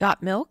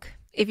Got milk?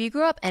 If you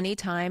grew up any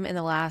time in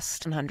the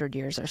last 100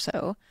 years or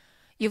so,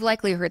 you've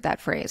likely heard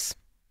that phrase.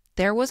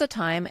 There was a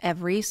time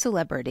every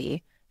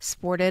celebrity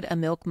sported a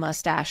milk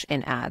mustache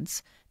in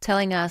ads,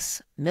 telling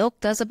us milk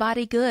does a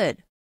body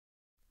good.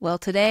 Well,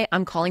 today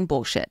I'm calling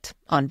bullshit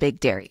on Big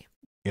Dairy.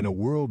 In a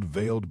world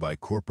veiled by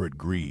corporate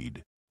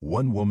greed,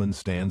 one woman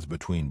stands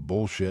between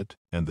bullshit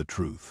and the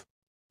truth.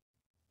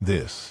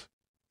 This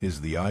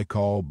is the I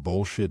Call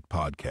Bullshit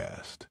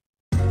podcast.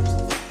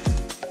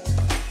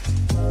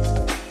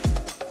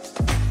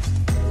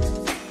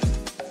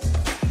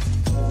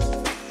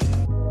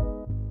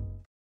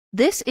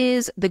 This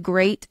is the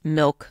great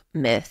milk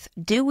myth.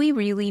 Do we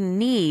really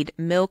need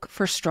milk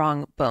for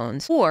strong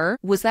bones? Or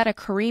was that a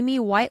creamy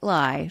white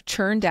lie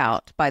churned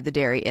out by the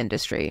dairy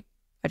industry?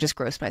 I just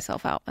grossed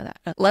myself out by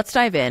that. Let's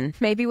dive in,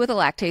 maybe with a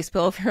lactase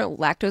pill if you're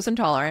lactose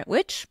intolerant,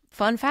 which,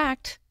 fun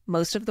fact,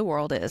 most of the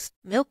world is.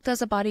 Milk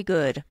does a body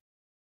good.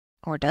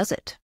 Or does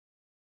it?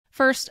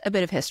 First, a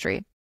bit of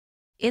history.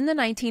 In the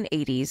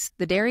 1980s,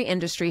 the dairy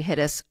industry hit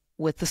us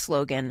with the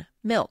slogan,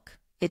 milk,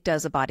 it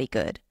does a body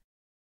good.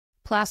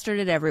 Plastered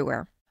it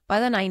everywhere.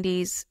 By the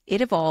 90s, it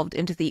evolved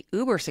into the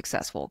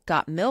uber-successful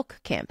Got Milk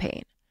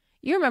campaign.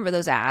 You remember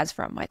those ads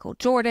from Michael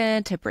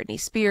Jordan to Britney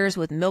Spears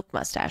with milk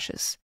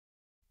mustaches.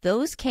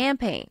 Those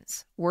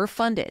campaigns were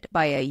funded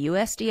by a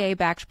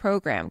USDA-backed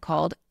program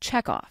called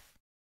Checkoff.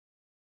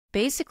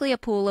 Basically a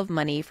pool of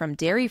money from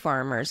dairy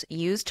farmers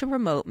used to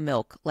promote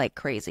milk like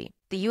crazy.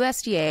 The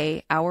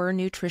USDA, our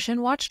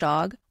nutrition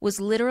watchdog, was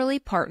literally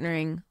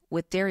partnering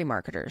with dairy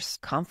marketers.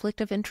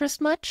 Conflict of interest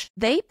much?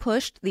 They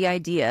pushed the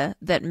idea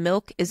that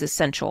milk is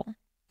essential,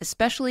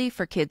 especially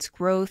for kids'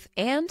 growth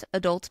and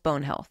adults'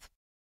 bone health.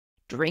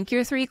 Drink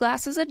your 3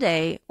 glasses a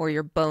day or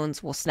your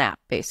bones will snap,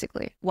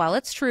 basically. While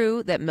it's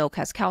true that milk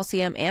has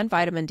calcium and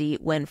vitamin D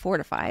when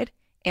fortified,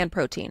 and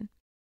protein.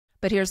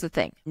 But here's the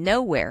thing.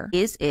 Nowhere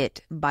is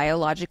it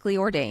biologically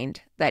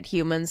ordained that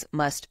humans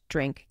must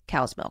drink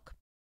cow's milk.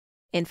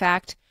 In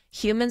fact,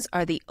 humans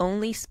are the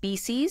only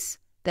species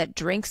that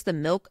drinks the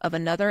milk of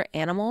another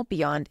animal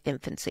beyond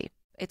infancy.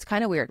 It's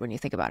kind of weird when you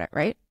think about it,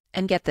 right?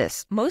 And get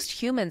this,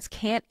 most humans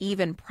can't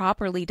even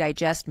properly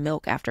digest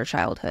milk after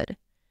childhood.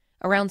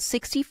 Around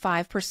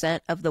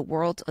 65% of the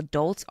world's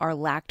adults are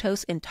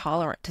lactose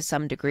intolerant to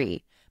some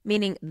degree,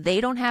 meaning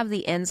they don't have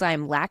the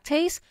enzyme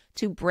lactase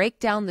to break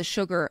down the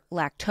sugar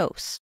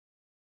lactose.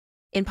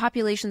 In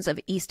populations of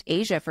East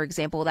Asia, for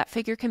example, that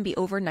figure can be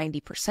over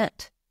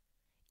 90%.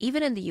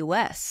 Even in the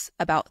US,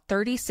 about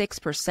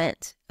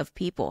 36% of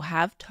people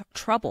have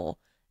trouble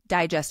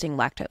digesting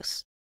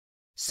lactose.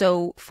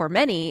 So for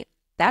many,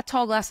 that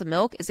tall glass of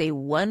milk is a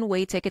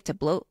one-way ticket to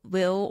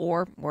Bloatville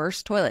or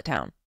worse, Toilet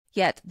Town.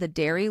 Yet the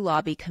dairy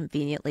lobby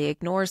conveniently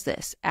ignores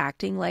this,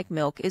 acting like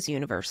milk is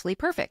universally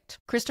perfect.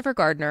 Christopher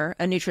Gardner,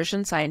 a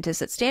nutrition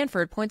scientist at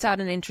Stanford, points out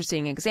an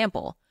interesting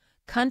example.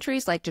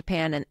 Countries like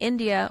Japan and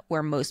India,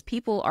 where most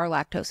people are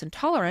lactose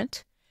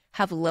intolerant,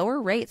 have lower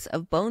rates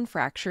of bone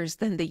fractures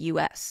than the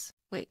U.S.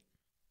 Wait,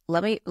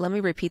 let me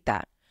repeat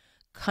that.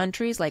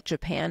 Countries like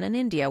Japan and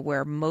India,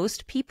 where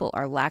most people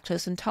are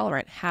lactose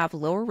intolerant, have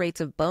lower rates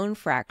of bone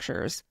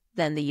fractures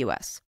than the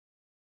U.S.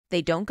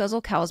 They don't guzzle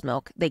cow's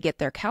milk, they get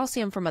their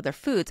calcium from other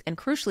foods, and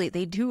crucially,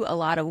 they do a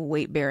lot of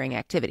weight-bearing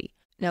activity.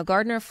 Now,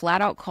 Gardner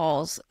flat out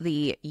calls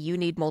the "you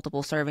need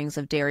multiple servings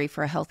of dairy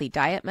for a healthy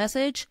diet"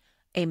 message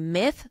a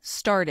myth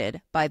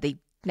started by the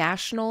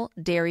National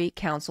Dairy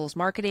Council's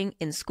marketing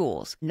in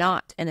schools,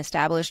 not an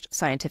established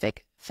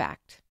scientific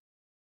fact.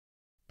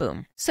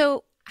 Boom.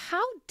 So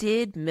how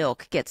did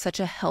milk get such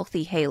a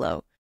healthy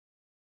halo?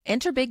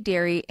 Enter Big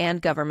Dairy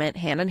and government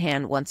hand in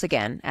hand once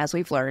again, as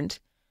we've learned.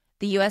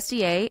 The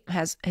USDA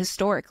has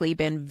historically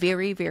been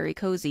very, very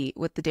cozy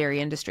with the dairy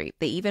industry.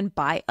 They even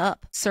buy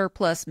up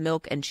surplus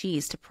milk and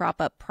cheese to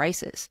prop up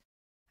prices.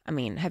 I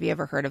mean, have you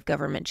ever heard of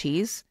government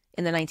cheese?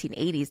 In the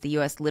 1980s, the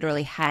U.S.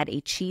 literally had a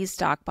cheese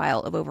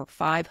stockpile of over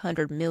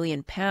 500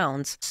 million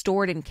pounds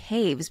stored in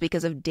caves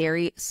because of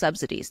dairy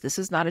subsidies. This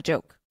is not a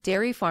joke.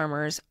 Dairy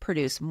farmers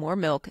produce more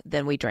milk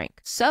than we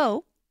drink.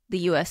 So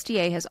the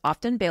USDA has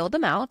often bailed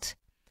them out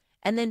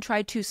and then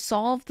tried to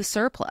solve the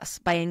surplus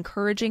by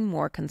encouraging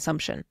more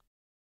consumption.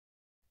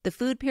 The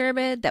food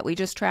pyramid that we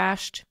just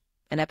trashed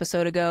an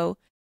episode ago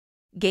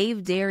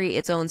gave dairy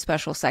its own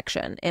special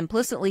section,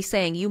 implicitly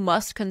saying you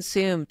must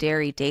consume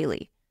dairy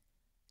daily.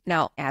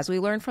 Now, as we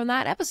learned from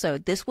that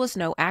episode, this was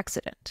no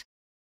accident.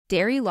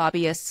 Dairy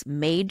lobbyists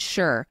made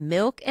sure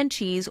milk and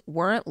cheese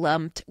weren't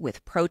lumped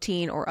with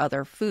protein or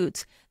other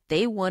foods.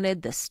 They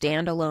wanted the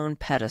standalone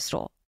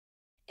pedestal.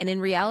 And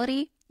in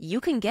reality, you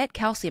can get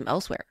calcium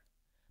elsewhere.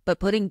 But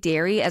putting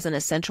dairy as an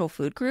essential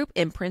food group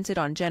imprinted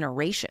on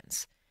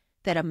generations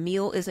that a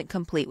meal isn't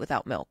complete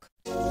without milk.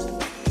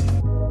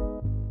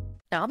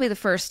 Now, I'll be the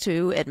first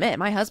to admit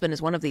my husband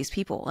is one of these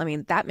people. I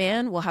mean, that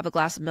man will have a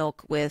glass of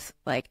milk with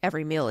like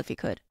every meal if he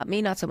could.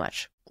 Me, not so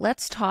much.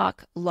 Let's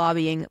talk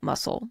lobbying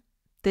muscle.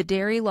 The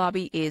dairy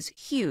lobby is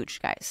huge,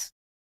 guys.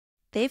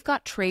 They've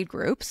got trade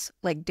groups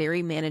like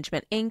Dairy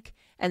Management Inc.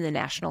 and the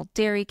National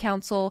Dairy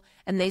Council,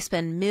 and they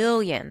spend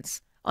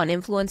millions on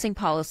influencing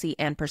policy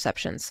and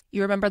perceptions.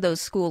 You remember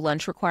those school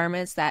lunch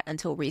requirements that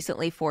until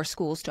recently forced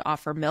schools to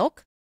offer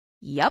milk?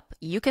 Yep,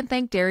 you can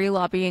thank dairy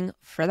lobbying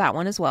for that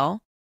one as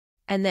well.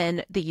 And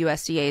then the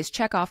USDA's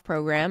checkoff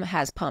program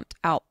has pumped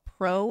out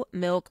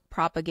pro-milk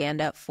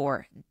propaganda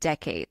for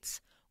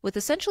decades, with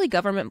essentially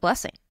government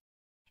blessing.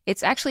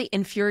 It's actually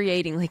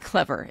infuriatingly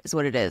clever, is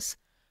what it is.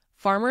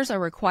 Farmers are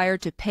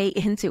required to pay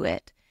into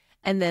it,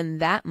 and then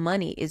that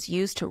money is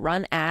used to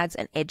run ads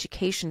and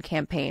education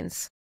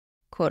campaigns,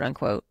 quote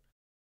unquote,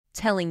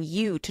 telling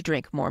you to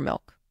drink more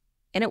milk.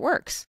 And it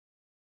works.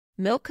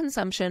 Milk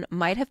consumption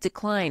might have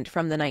declined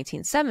from the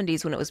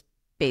 1970s when it was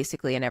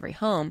basically in every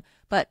home,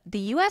 but the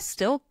U.S.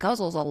 still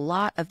guzzles a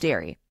lot of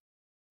dairy.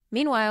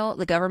 Meanwhile,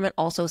 the government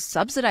also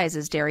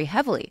subsidizes dairy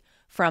heavily,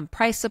 from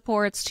price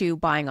supports to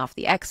buying off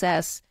the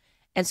excess.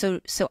 And so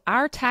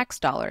our tax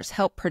dollars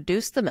help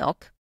produce the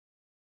milk,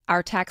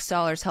 our tax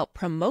dollars help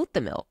promote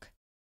the milk,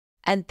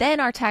 and then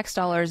our tax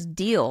dollars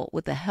deal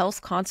with the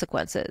health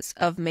consequences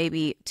of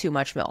maybe too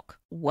much milk.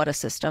 What a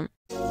system.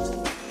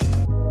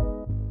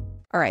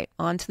 All right,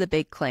 on to the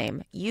big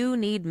claim. You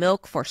need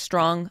milk for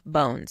strong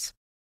bones.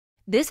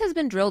 This has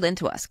been drilled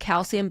into us.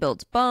 Calcium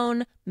builds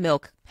bone,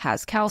 milk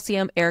has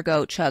calcium,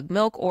 ergo chug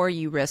milk or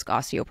you risk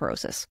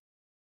osteoporosis.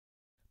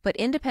 But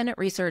independent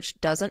research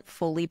doesn't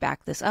fully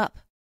back this up.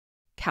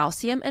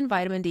 Calcium and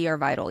vitamin D are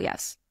vital,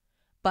 yes.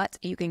 But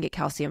you can get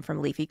calcium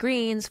from leafy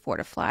greens,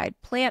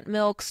 fortified plant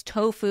milks,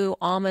 tofu,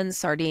 almonds,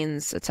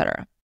 sardines,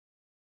 etc.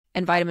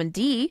 And vitamin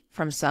D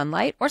from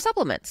sunlight or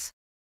supplements.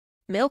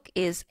 Milk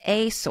is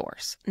a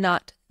source,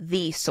 not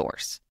the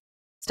source.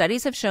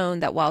 Studies have shown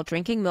that while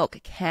drinking milk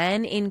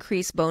can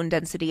increase bone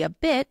density a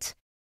bit,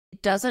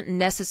 it doesn't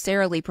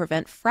necessarily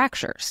prevent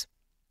fractures.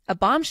 A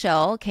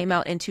bombshell came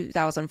out in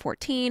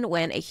 2014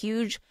 when a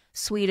huge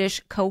Swedish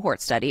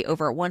cohort study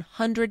over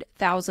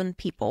 100,000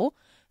 people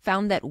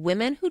found that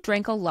women who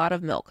drank a lot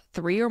of milk,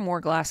 3 or more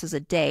glasses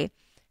a day,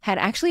 had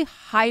actually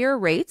higher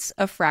rates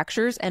of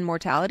fractures and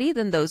mortality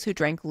than those who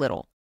drank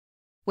little.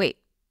 Wait,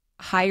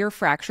 higher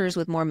fractures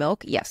with more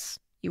milk? Yes,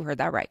 you heard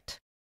that right.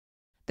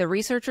 The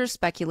researchers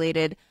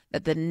speculated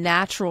that the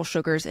natural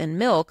sugars in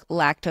milk,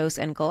 lactose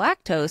and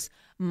galactose,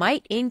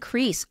 might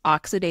increase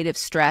oxidative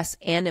stress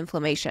and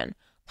inflammation,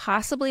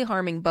 possibly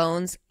harming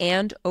bones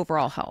and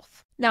overall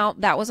health. Now,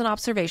 that was an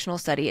observational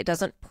study. It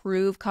doesn't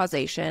prove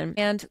causation,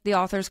 and the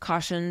authors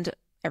cautioned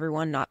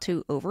everyone not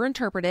to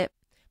overinterpret it,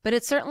 but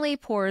it certainly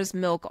pours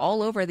milk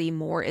all over the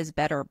more is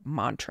better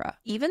mantra.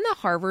 Even the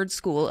Harvard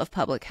School of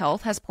Public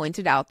Health has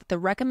pointed out that the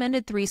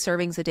recommended 3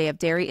 servings a day of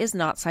dairy is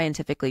not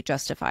scientifically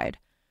justified.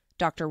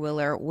 Dr.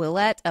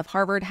 Willett of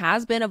Harvard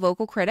has been a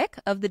vocal critic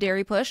of the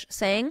dairy push,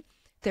 saying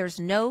there's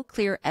no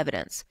clear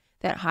evidence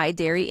that high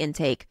dairy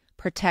intake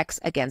protects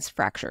against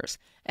fractures,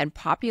 and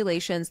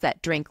populations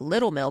that drink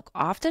little milk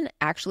often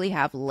actually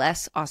have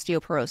less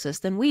osteoporosis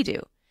than we do.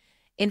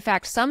 In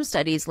fact, some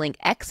studies link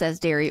excess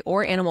dairy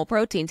or animal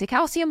protein to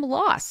calcium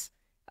loss,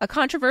 a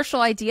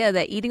controversial idea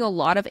that eating a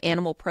lot of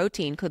animal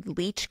protein could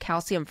leach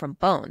calcium from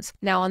bones.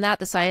 Now, on that,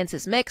 the science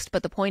is mixed,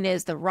 but the point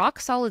is the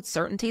rock-solid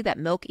certainty that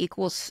milk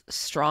equals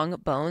strong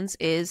bones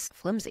is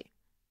flimsy,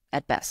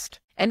 at best.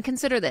 And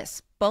consider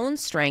this, bone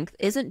strength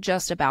isn't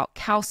just about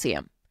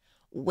calcium.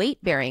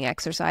 Weight-bearing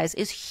exercise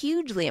is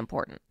hugely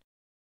important.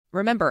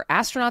 Remember,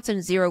 astronauts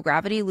in zero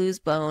gravity lose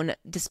bone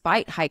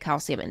despite high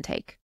calcium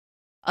intake.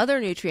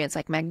 Other nutrients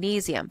like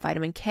magnesium,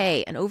 vitamin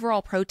K, and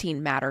overall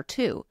protein matter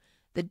too.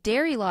 The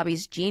dairy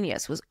lobby's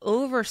genius was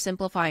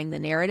oversimplifying the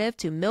narrative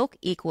to milk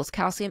equals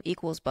calcium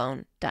equals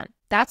bone. Done.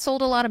 That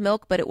sold a lot of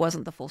milk, but it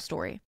wasn't the full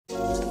story.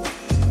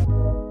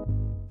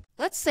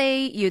 Let's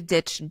say you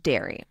ditch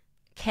dairy.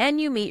 Can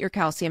you meet your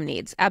calcium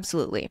needs?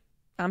 Absolutely.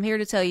 I'm here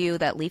to tell you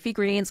that leafy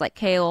greens like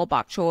kale,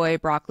 bok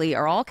choy, broccoli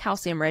are all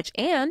calcium rich,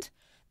 and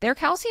their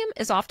calcium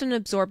is often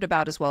absorbed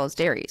about as well as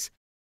dairy's.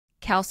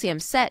 Calcium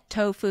set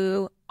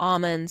tofu,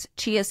 almonds,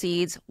 chia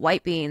seeds,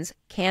 white beans,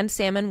 canned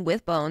salmon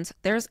with bones,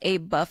 there's a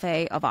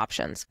buffet of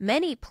options.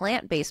 Many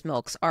plant-based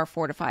milks are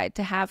fortified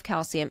to have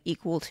calcium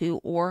equal to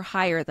or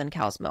higher than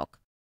cow's milk.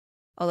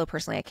 Although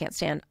personally I can't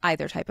stand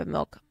either type of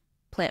milk.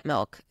 Plant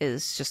milk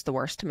is just the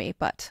worst to me,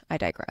 but I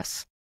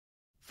digress.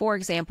 For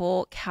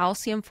example,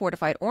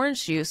 calcium-fortified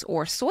orange juice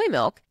or soy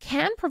milk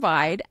can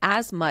provide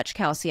as much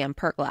calcium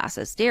per glass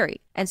as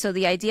dairy. And so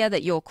the idea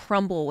that you'll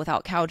crumble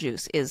without cow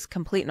juice is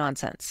complete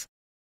nonsense.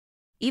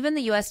 Even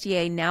the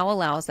USDA now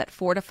allows that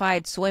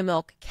fortified soy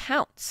milk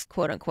counts,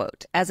 quote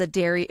unquote, as a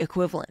dairy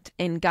equivalent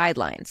in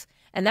guidelines.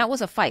 And that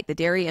was a fight. The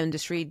dairy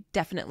industry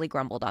definitely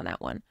grumbled on that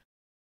one.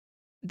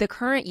 The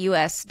current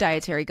U.S.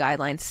 dietary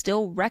guidelines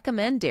still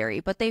recommend dairy,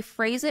 but they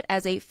phrase it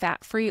as a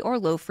fat-free or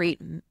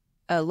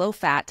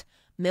low-fat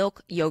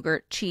milk,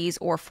 yogurt, cheese,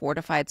 or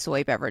fortified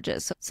soy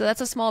beverages. So that's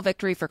a small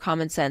victory for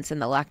common sense in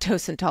the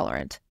lactose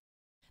intolerant.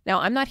 Now,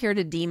 I'm not here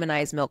to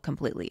demonize milk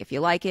completely. If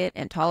you like it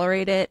and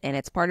tolerate it and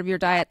it's part of your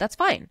diet, that's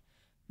fine.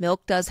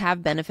 Milk does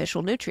have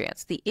beneficial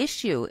nutrients. The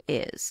issue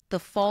is the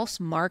false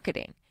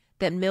marketing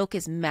that milk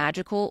is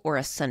magical or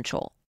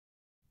essential.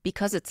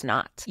 Because it's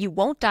not. You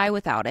won't die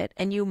without it,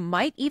 and you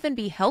might even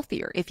be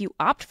healthier if you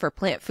opt for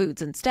plant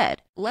foods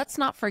instead. Let's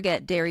not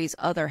forget dairy's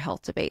other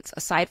health debates.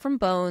 Aside from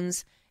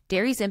bones,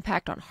 dairy's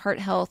impact on heart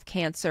health,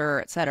 cancer,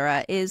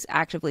 etc. is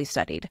actively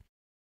studied.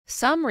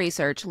 Some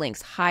research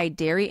links high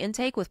dairy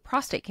intake with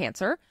prostate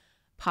cancer,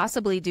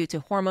 possibly due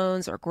to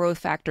hormones or growth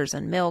factors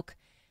in milk.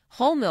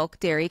 Whole milk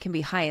dairy can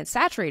be high in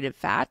saturated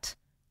fat,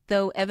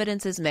 though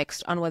evidence is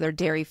mixed on whether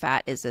dairy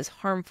fat is as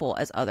harmful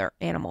as other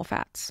animal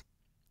fats.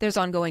 There's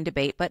ongoing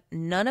debate, but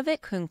none of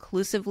it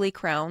conclusively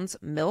crowns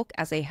milk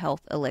as a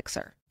health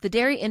elixir. The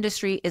dairy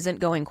industry isn't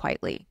going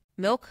quietly.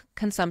 Milk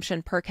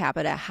consumption per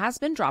capita has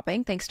been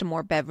dropping thanks to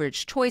more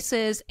beverage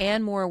choices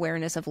and more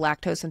awareness of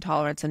lactose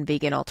intolerance and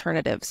vegan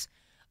alternatives.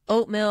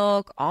 Oat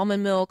milk,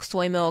 almond milk,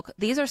 soy milk,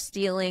 these are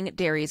stealing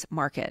dairy's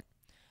market.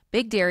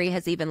 Big Dairy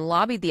has even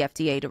lobbied the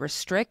FDA to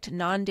restrict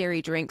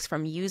non-dairy drinks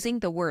from using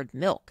the word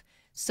milk.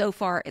 So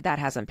far, that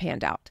hasn't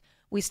panned out.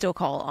 We still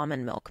call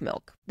almond milk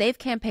milk. They've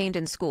campaigned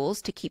in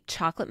schools to keep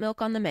chocolate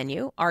milk on the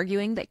menu,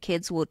 arguing that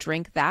kids will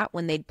drink that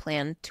when they'd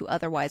plan to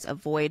otherwise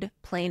avoid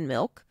plain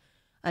milk.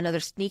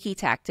 Another sneaky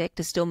tactic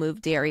to still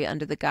move dairy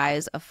under the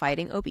guise of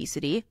fighting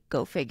obesity,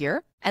 go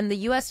figure. And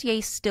the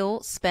USDA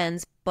still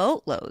spends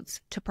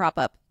boatloads to prop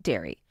up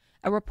dairy.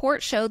 A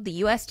report showed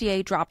the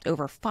USDA dropped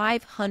over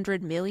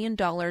 $500 million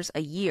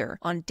a year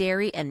on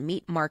dairy and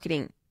meat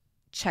marketing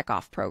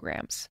checkoff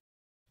programs.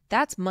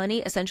 That's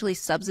money essentially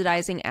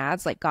subsidizing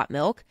ads like Got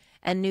Milk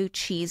and new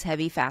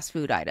cheese-heavy fast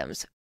food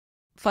items.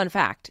 Fun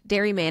fact,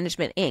 Dairy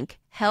Management Inc.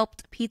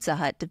 helped Pizza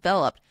Hut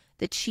develop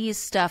the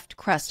cheese-stuffed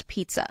crust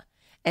pizza,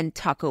 and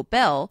Taco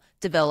Bell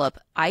develop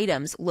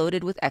items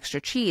loaded with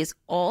extra cheese,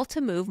 all to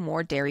move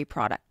more dairy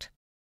product.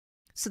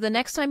 So the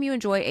next time you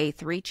enjoy a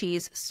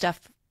 3-cheese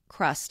stuffed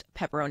crust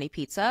pepperoni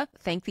pizza,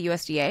 thank the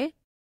USDA,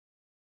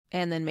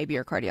 and then maybe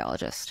your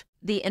cardiologist.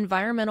 The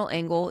environmental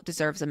angle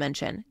deserves a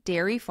mention.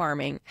 Dairy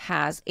farming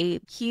has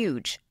a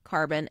huge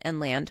carbon and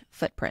land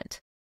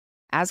footprint.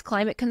 As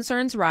climate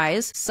concerns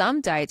rise, some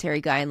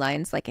dietary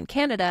guidelines, like in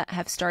Canada,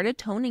 have started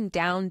toning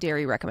down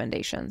dairy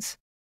recommendations.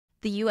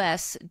 The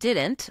U.S.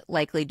 didn't,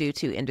 likely due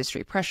to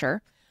industry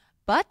pressure,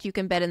 but you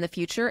can bet in the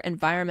future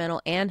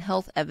environmental and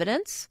health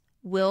evidence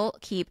will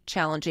keep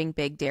challenging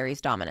Big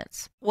Dairy's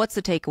dominance. What's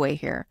the takeaway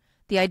here?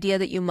 The idea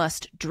that you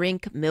must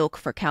drink milk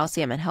for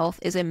calcium and health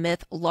is a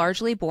myth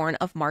largely born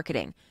of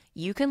marketing.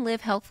 You can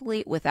live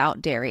healthily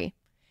without dairy.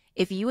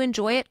 If you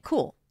enjoy it,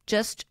 cool.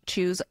 Just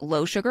choose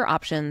low sugar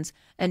options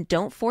and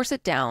don't force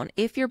it down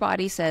if your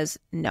body says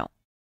no.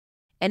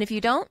 And if you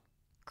don't,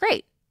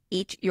 great.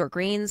 Eat your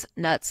greens,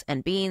 nuts,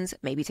 and beans.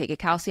 Maybe take a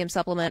calcium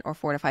supplement or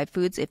fortified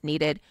foods if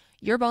needed.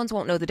 Your bones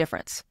won't know the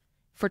difference.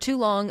 For too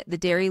long, the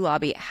dairy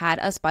lobby had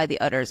us by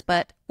the udders,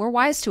 but we're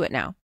wise to it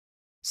now.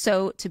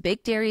 So to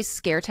Big Dairy's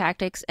scare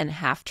tactics and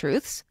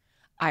half-truths,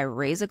 I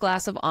raise a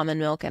glass of almond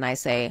milk and I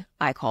say,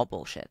 I call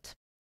bullshit.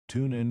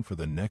 Tune in for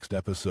the next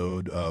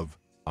episode of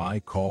I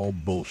Call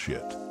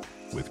Bullshit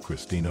with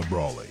Kristina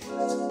Brawley.